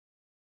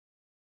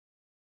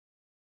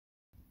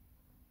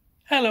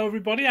Hello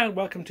everybody and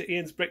welcome to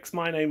Ian's Bricks.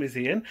 My name is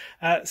Ian.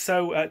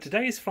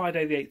 Today is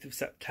Friday the 8th of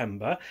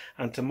September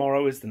and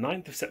tomorrow is the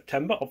 9th of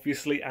September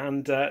obviously,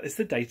 and it's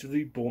the date of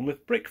the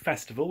Bournemouth Brick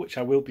Festival, which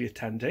I will be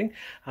attending.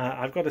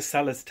 I've got a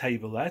seller's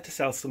table there to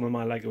sell some of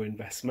my Lego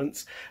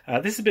investments.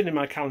 This has been in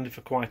my calendar for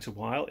quite a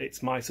while.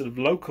 It's my sort of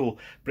local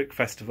brick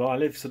festival. I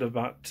live sort of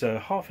about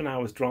half an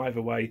hour's drive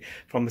away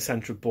from the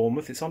centre of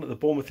Bournemouth. It's on at the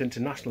Bournemouth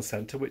International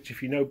Centre, which,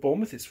 if you know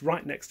Bournemouth, it's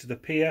right next to the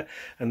pier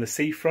and the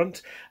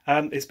seafront.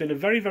 It's been a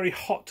very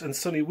hot and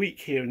sunny week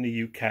here in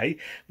the UK.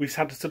 We've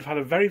had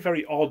a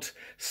very odd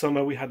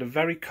summer. We had a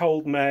very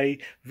cold May,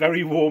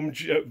 very warm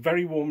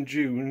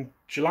June.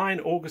 July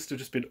and August have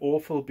just been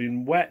awful,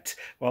 been wet,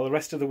 while the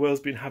rest of the world's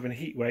been having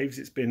heat waves.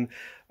 It's been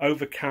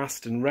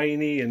overcast and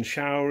rainy and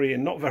showery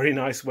and not very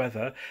nice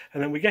weather.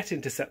 And then we get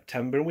into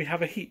September and we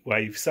have a heat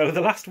wave. So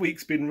the last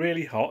week's been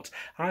really hot.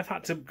 I've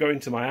had to go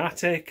into my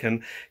attic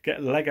and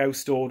get Lego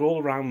stored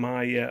all around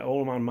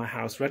my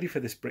house, ready for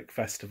this brick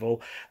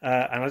festival.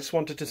 And I just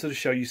wanted to sort of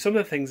show you some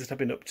of the things that I've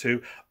been up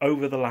to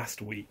over the last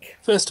week.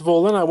 First of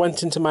all, then I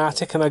went into my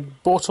attic and I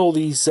bought all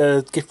these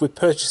gift with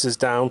purchases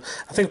down.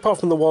 I think apart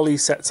from the Wally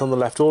sets on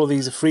the left, all of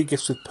these are free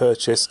gifts with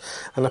purchase,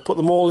 and I put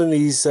them all in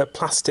these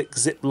plastic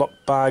Ziploc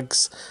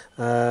bags.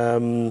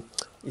 You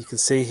can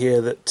see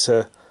here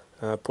that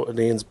put an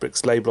Ian's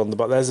Bricks label on the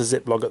bottom. There's a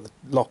Ziploc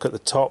lock at the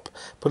top.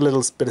 Put a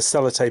little bit of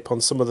sellotape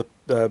on some of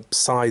the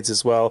sides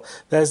as well.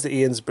 There's the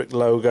Ian's Brick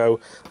logo.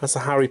 That's a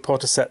Harry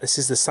Potter set. This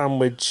is the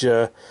sandwich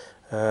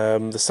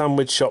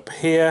shop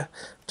here.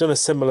 Done a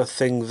similar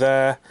thing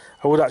there.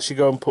 I would actually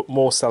go and put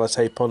more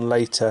sellotape on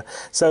later.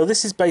 So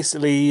this is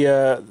basically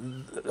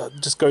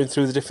just going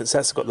through the different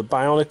sets. I've got the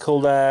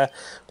Bionicle there,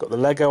 got the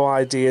Lego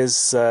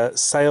Ideas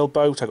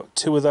sailboat. I've got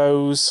two of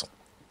those.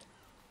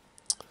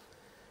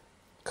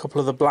 A couple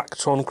of the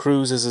Blacktron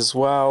cruisers as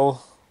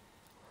well.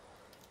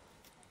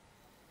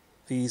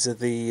 These are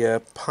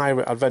the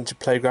Pirate Adventure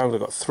Playground.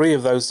 I've got three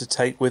of those to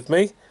take with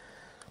me.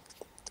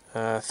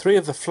 Three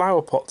of the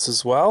flower pots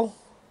as well.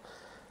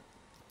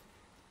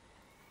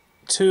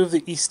 Two of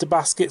the Easter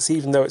baskets,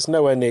 even though it's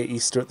nowhere near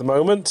Easter at the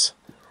moment.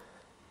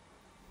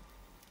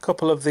 A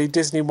couple of the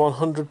Disney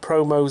 100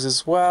 promos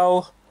as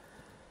well.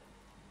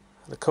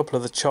 And a couple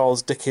of the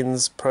Charles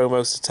Dickens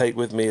promos to take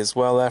with me as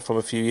well. They're from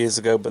a few years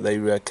ago, but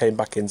they came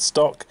back in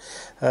stock.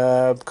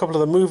 A couple of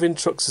the move-in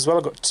trucks as well.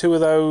 I've got two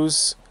of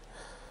those.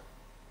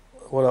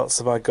 What else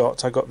have I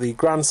got? I got the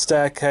Grand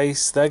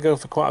Staircase. They're going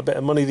for quite a bit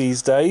of money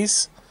these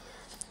days.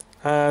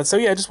 So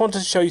yeah, I just wanted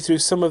to show you through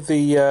some of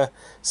the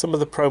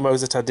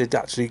promos that I did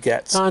actually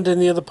get. And in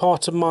the other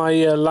part of my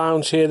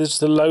lounge here, there's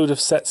just a load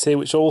of sets here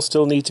which all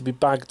still need to be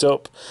bagged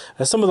up.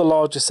 Some of the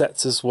larger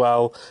sets as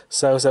well.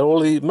 So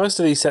most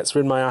of these sets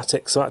were in my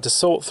attic, so I had to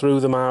sort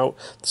through them all,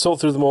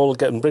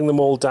 and bring them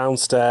all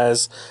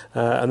downstairs.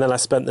 And then I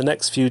spent the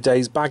next few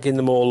days bagging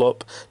them all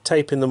up,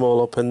 taping them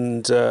all up,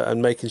 and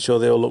making sure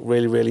they all look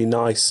really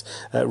nice,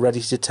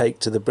 ready to take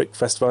to the Brick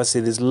Festival. I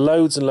see there's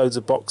loads and loads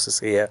of boxes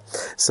here,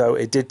 so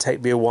it did take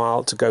me a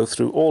while to go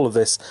through all of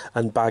this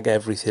and bag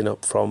everything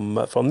up from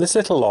this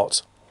little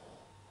lot.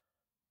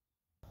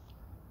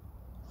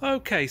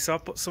 Okay, so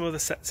I've put some of the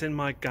sets in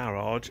my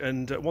garage,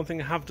 and one thing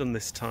I have done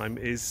this time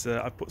is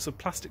I've put some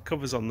plastic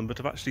covers on them, but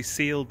I've actually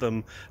sealed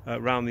them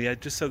around the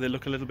edges so they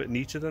look a little bit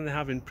neater than they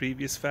have in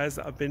previous fairs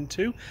that I've been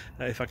to,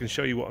 if I can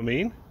show you what I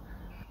mean.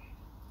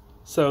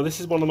 So this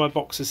is one of my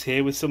boxes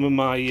here with some of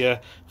my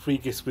free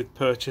gifts with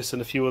purchase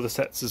and a few other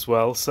sets as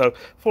well. So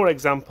for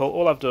example,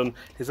 all I've done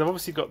is I've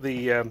obviously got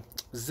the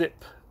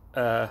zip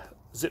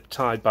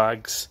tie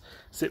bags,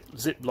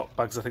 Ziploc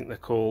bags I think they're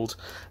called,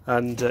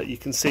 and you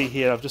can see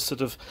here I've just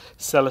sort of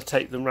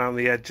sellotaped them around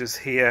the edges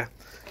here,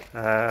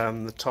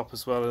 the top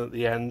as well and at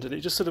the end, and it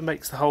just sort of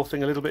makes the whole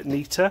thing a little bit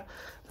neater.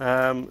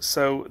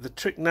 So the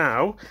trick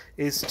now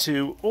is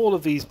to all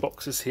of these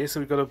boxes here. So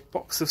we've got a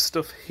box of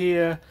stuff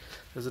here,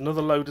 there's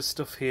another load of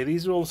stuff here.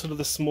 These are all sort of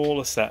the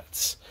smaller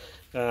sets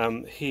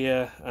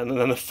here, and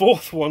then a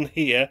fourth one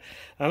here,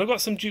 and I've got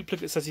some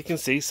duplicates as you can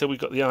see. So we've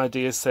got the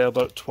Ideas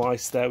sailboat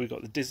twice there, we've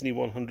got the Disney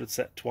 100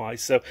 set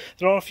twice, so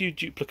there are a few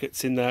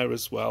duplicates in there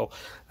as well,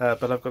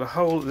 but I've got a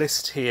whole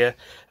list here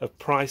of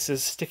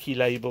prices, sticky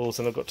labels,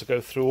 and I've got to go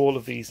through all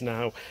of these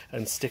now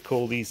and stick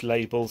all these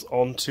labels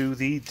onto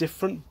the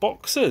different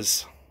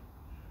boxes.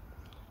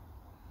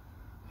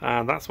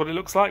 And that's what it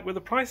looks like with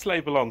the price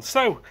label on.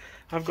 So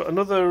I've got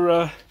another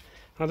I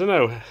don't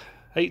know,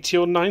 80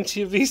 or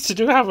 90 of these to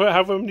do.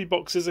 However many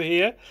boxes are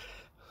here.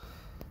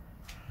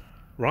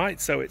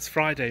 Right, so it's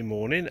Friday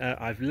morning.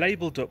 I've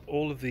labelled up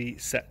all of the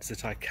sets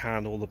that I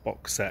can, all the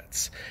box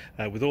sets,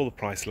 with all the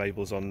price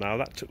labels on now.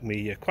 That took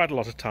me quite a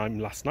lot of time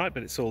last night,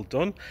 but it's all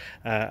done,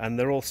 and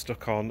they're all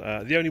stuck on.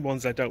 The only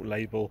ones I don't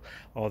label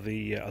are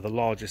the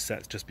larger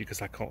sets, just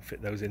because I can't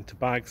fit those into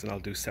bags, and I'll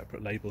do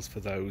separate labels for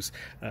those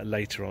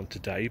later on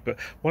today. But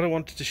what I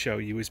wanted to show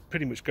you is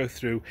pretty much go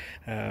through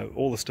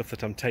all the stuff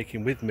that I'm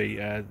taking with me.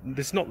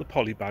 This is not the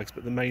poly bags,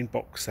 but the main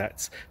box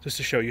sets, just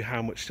to show you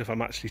how much stuff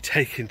I'm actually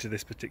taking to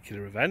this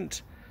particular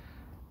event.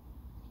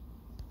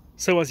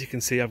 So as you can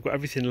see, I've got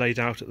everything laid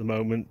out at the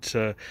moment,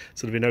 sort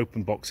of in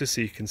open boxes,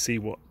 so you can see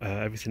what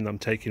everything I'm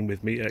taking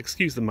with me.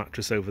 Excuse the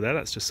mattress over there,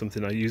 that's just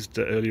something I used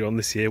earlier on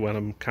this year when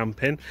I'm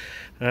camping.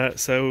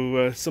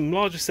 Some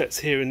larger sets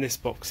here in this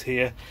box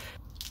here.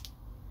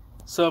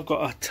 So I've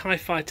got a TIE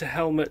Fighter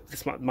helmet,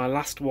 this might be my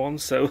last one,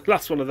 so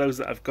last one of those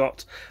that I've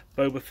got.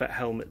 Boba Fett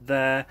helmet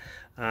there,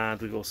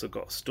 and we've also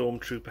got a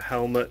Stormtrooper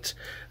helmet.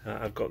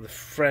 I've got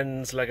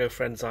the Lego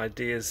Friends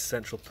Ideas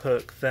Central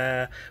Perk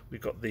there. We've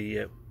got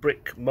the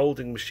brick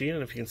moulding machine,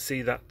 and if you can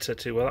see that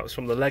too well, that was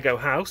from the Lego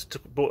house.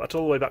 Bought that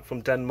all the way back from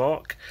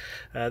Denmark.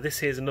 This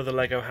here's another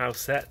Lego house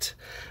set,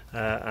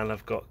 and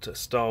I've got a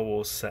Star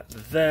Wars set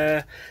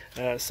there.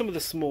 Some of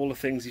the smaller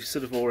things you've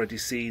sort of already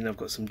seen. I've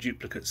got some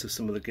duplicates of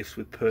some of the gifts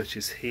with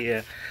purchase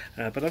here,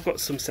 but I've got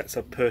some sets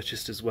I've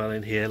purchased as well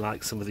in here,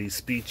 like some of these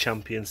Speed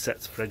Champion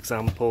sets, for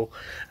example,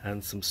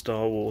 and some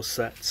Star Wars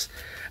sets.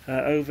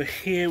 Over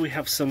here we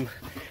have some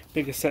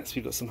bigger sets.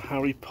 We've got some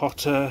Harry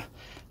Potter.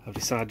 I've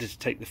decided to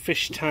take the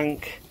fish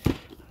tank.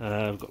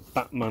 I've got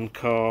Batman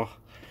car.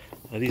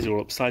 These are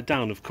all upside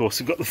down, of course.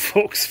 We've got the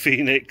Fox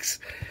Phoenix.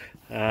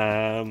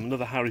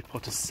 Another Harry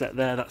Potter set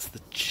there. That's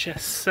the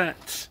chess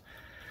set.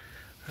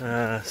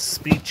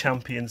 Speed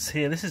Champions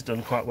here. This has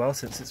done quite well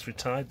since it's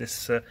retired.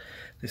 This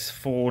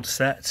Ford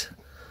set.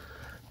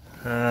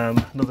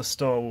 Another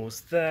Star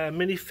Wars there.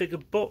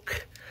 Minifigure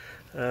book.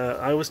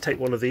 I always take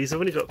one of these.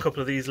 I've only got a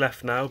couple of these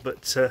left now,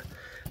 but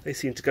they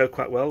seem to go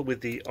quite well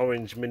with the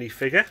orange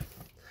minifigure.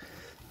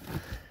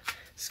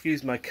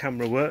 Excuse my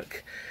camera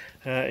work.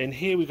 In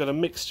here we've got a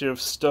mixture of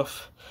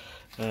stuff.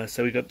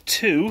 So we've got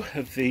two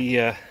of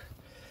the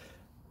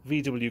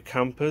VW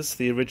campers,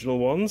 the original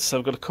ones. So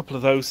I've got a couple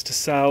of those to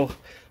sell.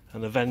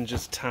 An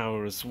Avengers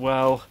Tower as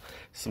well.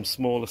 Some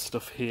smaller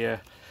stuff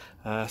here.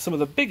 Some of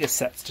the bigger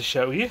sets to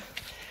show you.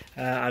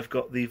 I've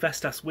got the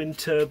Vestas wind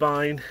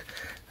turbine.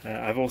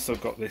 I've also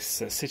got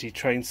this city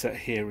train set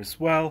here as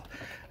well,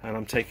 and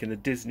I'm taking the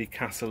Disney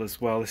Castle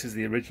as well. This is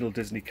the original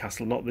Disney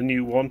Castle, not the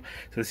new one,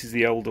 so this is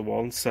the older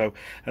one. So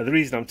the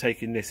reason I'm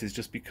taking this is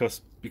just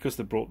because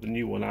they brought the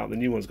new one out. The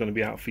new one's going to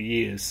be out for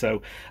years,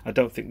 so I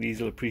don't think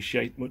these will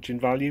appreciate much in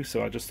value,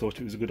 so I just thought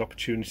it was a good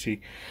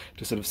opportunity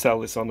to sort of sell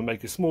this on and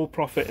make a small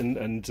profit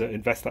and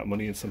invest that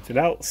money in something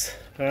else.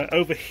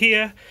 Over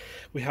here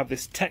we have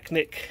this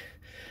Technic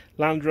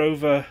Land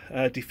Rover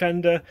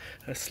Defender.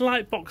 A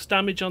slight box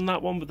damage on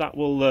that one, but that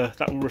will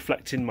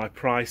reflect in my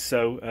price,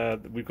 so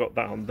we've got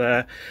that on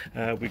there.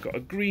 We've got a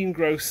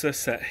greengrocer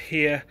set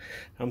here.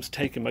 I'm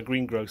taking my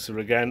greengrocer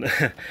again.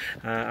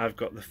 I've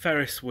got the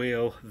Ferris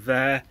wheel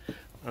there,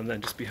 and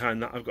then just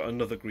behind that I've got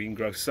another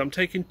greengrocer. So I'm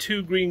taking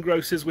two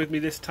greengrocers with me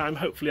this time.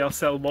 Hopefully I'll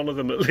sell one of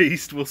them at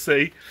least, we'll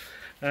see.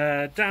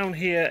 Down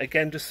here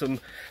again, just some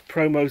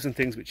promos and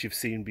things which you've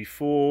seen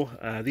before.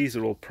 These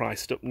are all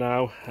priced up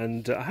now,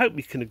 and I hope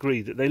we can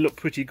agree that they look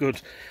pretty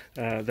good.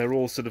 They're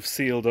all sort of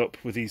sealed up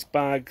with these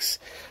bags.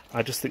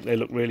 I just think they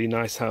look really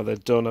nice how they're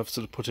done. I've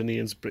sort of put an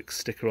Ian's Brick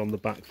sticker on the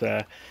back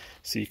there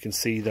so you can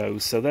see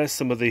those. So there's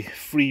some of the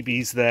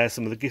freebies there,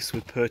 some of the gifts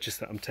with purchase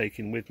that I'm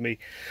taking with me.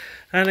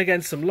 And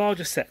again, some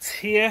larger sets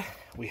here.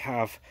 We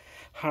have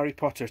Harry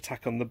Potter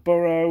Attack on the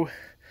Burrow.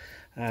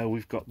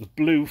 We've got the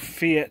blue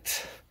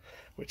Fiat,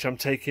 which I'm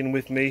taking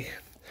with me.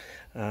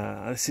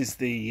 This is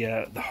the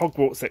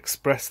Hogwarts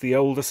Express, the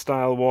older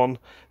style one.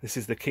 This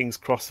is the King's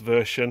Cross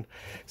version.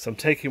 So I'm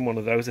taking one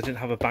of those. I didn't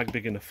have a bag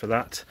big enough for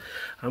that.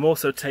 I'm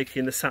also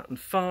taking the Saturn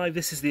V.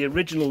 This is the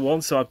original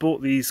one, so I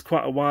bought these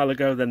quite a while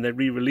ago. Then they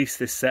re-released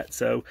this set.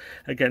 So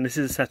again, this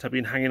is a set I've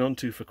been hanging on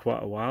to for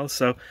quite a while.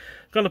 So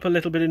gone up a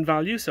little bit in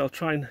value, so I'll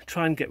try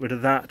and get rid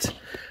of that.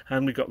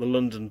 And we've got the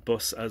London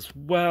bus as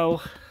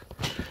well.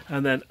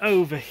 And then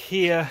over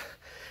here,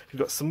 we've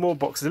got some more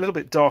boxes, a little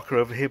bit darker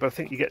over here, but I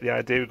think you get the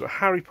idea. We've got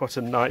Harry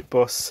Potter Night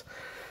Bus,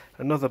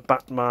 another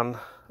Batman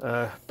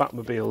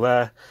Batmobile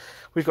there.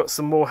 We've got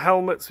some more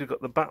helmets. We've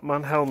got the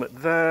Batman helmet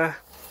there,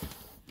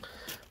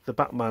 the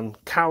Batman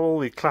cowl,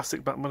 the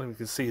classic Batman, you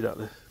can see that,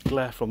 the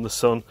glare from the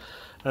sun,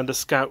 and a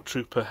Scout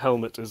Trooper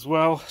helmet as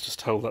well.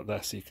 Just hold that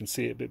there so you can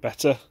see it a bit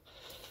better.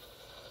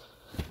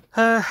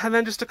 And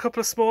then just a couple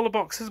of smaller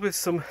boxes with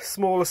some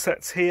smaller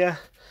sets here.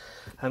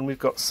 And we've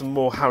got some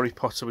more Harry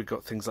Potter. We've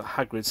got things like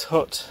Hagrid's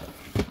Hut,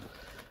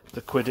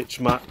 the Quidditch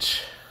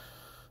match,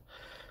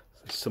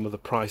 some of the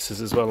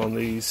prices as well on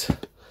these.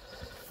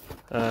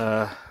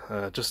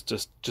 Just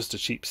a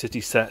cheap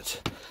city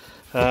set,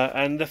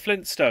 and the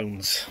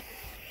Flintstones.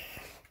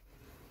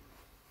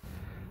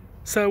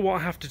 So what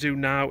I have to do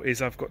now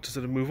is I've got to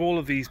sort of move all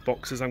of these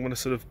boxes. I'm going to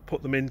sort of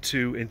put them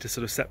into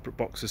sort of separate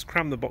boxes,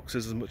 cram the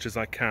boxes as much as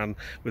I can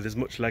with as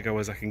much Lego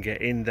as I can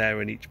get in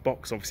there in each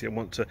box. Obviously I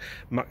want to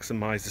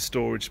maximise the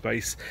storage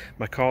space.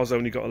 My car's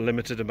only got a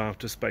limited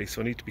amount of space,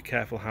 so I need to be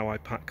careful how I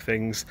pack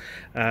things.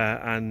 So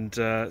I'm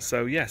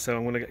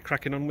going to get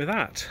cracking on with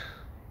that.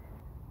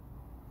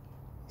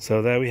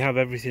 So there we have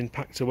everything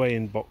packed away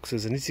in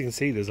boxes, and as you can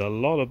see there's a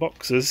lot of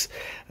boxes,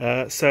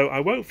 so I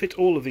won't fit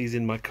all of these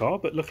in my car,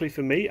 but luckily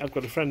for me I've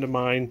got a friend of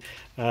mine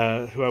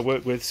who I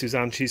work with,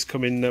 Suzanne. She's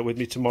coming with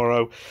me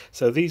tomorrow,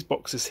 so these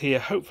boxes here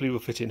hopefully will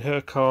fit in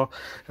her car.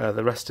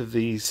 The rest of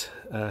these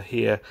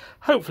here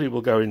hopefully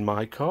will go in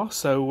my car,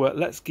 so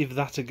let's give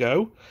that a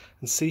go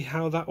and see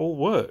how that all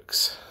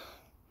works.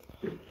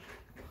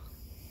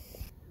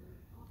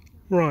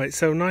 Right,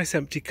 so nice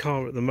empty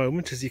car at the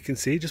moment, as you can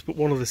see. Just put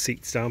one of the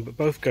seats down, but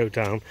both go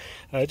down.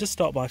 Just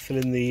start by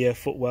filling the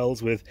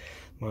footwells with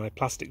my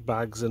plastic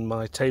bags and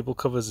my table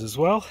covers as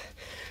well.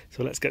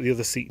 So let's get the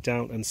other seat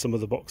down and some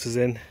of the boxes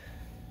in.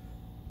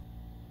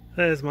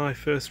 There's my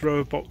first row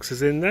of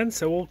boxes in then,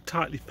 so all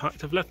tightly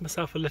packed. I've left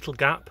myself a little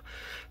gap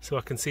so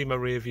I can see my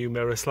rear view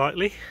mirror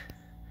slightly.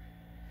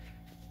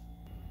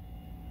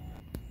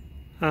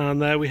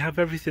 And there we have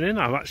everything in.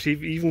 I've actually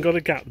even got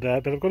a gap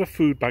there, but I've got a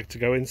food bag to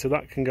go in, so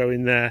that can go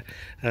in there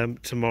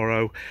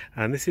tomorrow.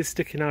 And this is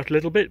sticking out a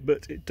little bit,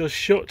 but it does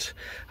shut.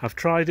 I've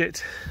tried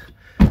it.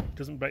 It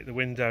doesn't break the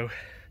window,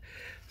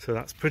 so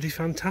that's pretty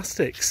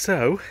fantastic.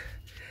 So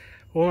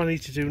all I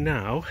need to do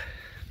now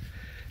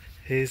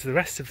is the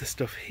rest of the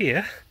stuff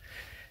here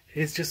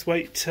is just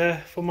wait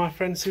for my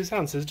friend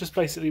Suzanne. So there's just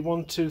basically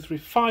 1, 2, 3,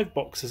 5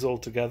 boxes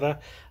altogether.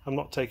 I'm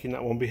not taking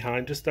that one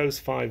behind, just those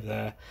 5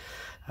 there.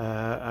 So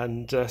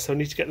I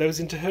need to get those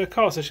into her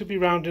car, so she'll be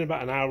round in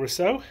about an hour or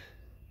so.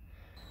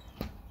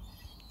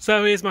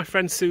 So here's my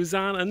friend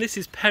Suzanne, and this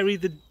is Perry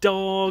the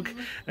dog,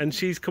 and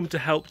she's come to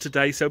help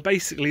today. So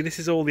basically this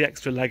is all the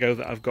extra Lego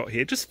that I've got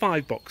here, just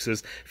 5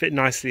 boxes, fit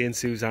nicely in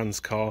Suzanne's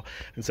car,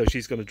 and so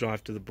she's going to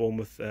drive to the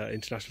Bournemouth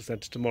International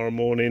Centre tomorrow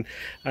morning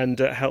and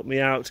help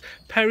me out.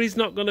 Perry's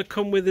not going to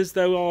come with us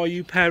though, are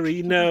you,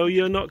 Perry? No,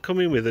 you're not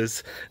coming with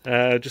us,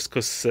 just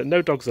because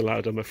no dogs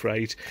allowed, I'm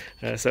afraid.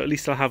 So at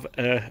least I'll have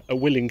a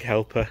willing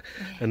helper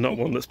and not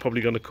one that's probably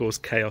going to cause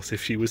chaos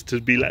if she was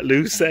to be let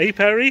loose, eh,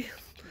 Perry?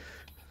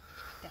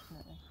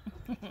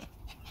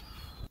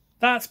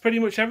 That's pretty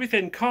much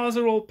everything. Cars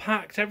are all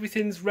packed,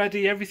 everything's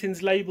ready,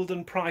 everything's labelled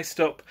and priced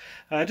up.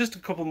 Just a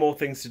couple more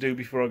things to do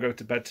before I go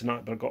to bed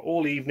tonight, but I've got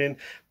all evening,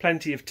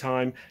 plenty of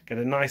time, get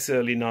a nice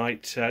early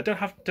night. Don't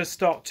have to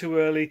start too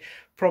early.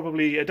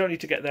 Probably I don't need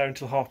to get there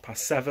until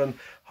 7:30,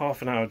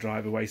 half an hour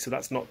drive away, so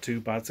that's not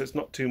too bad. So it's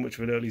not too much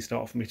of an early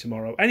start for me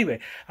tomorrow. Anyway,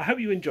 I hope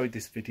you enjoyed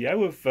this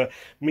video of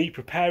me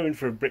preparing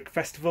for a brick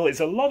festival. It's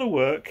a lot of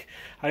work.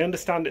 I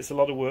understand it's a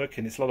lot of work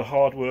and it's a lot of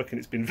hard work, and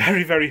it's been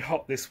very, very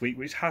hot this week,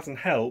 which hasn't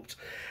helped.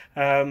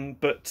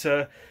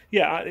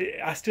 Yeah,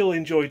 I still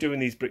enjoy doing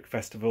these brick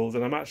festivals,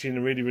 and I'm actually in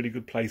a really, really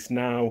good place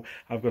now.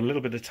 I've got a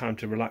little bit of time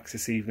to relax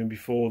this evening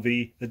before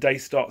the day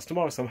starts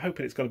tomorrow, so I'm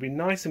hoping it's going to be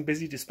nice and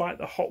busy despite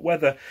the hot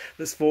weather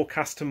that's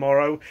forecast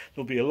tomorrow.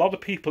 There'll be a lot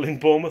of people in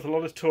Bournemouth, a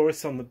lot of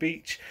tourists on the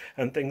beach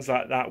and things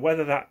like that.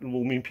 Whether that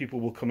will mean people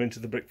will come into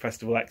the brick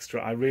festival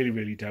extra, I really,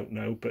 really don't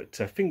know, but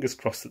fingers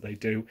crossed that they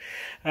do.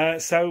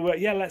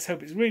 Yeah, let's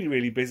hope it's really,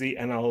 really busy,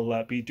 and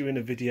I'll be doing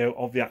a video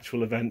of the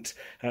actual event,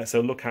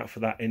 so look out for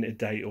that in a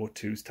day or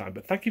two's time.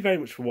 But thank you very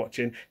much for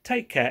watching.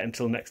 Take care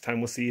until next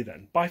time. We'll see you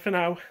then. Bye for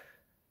now.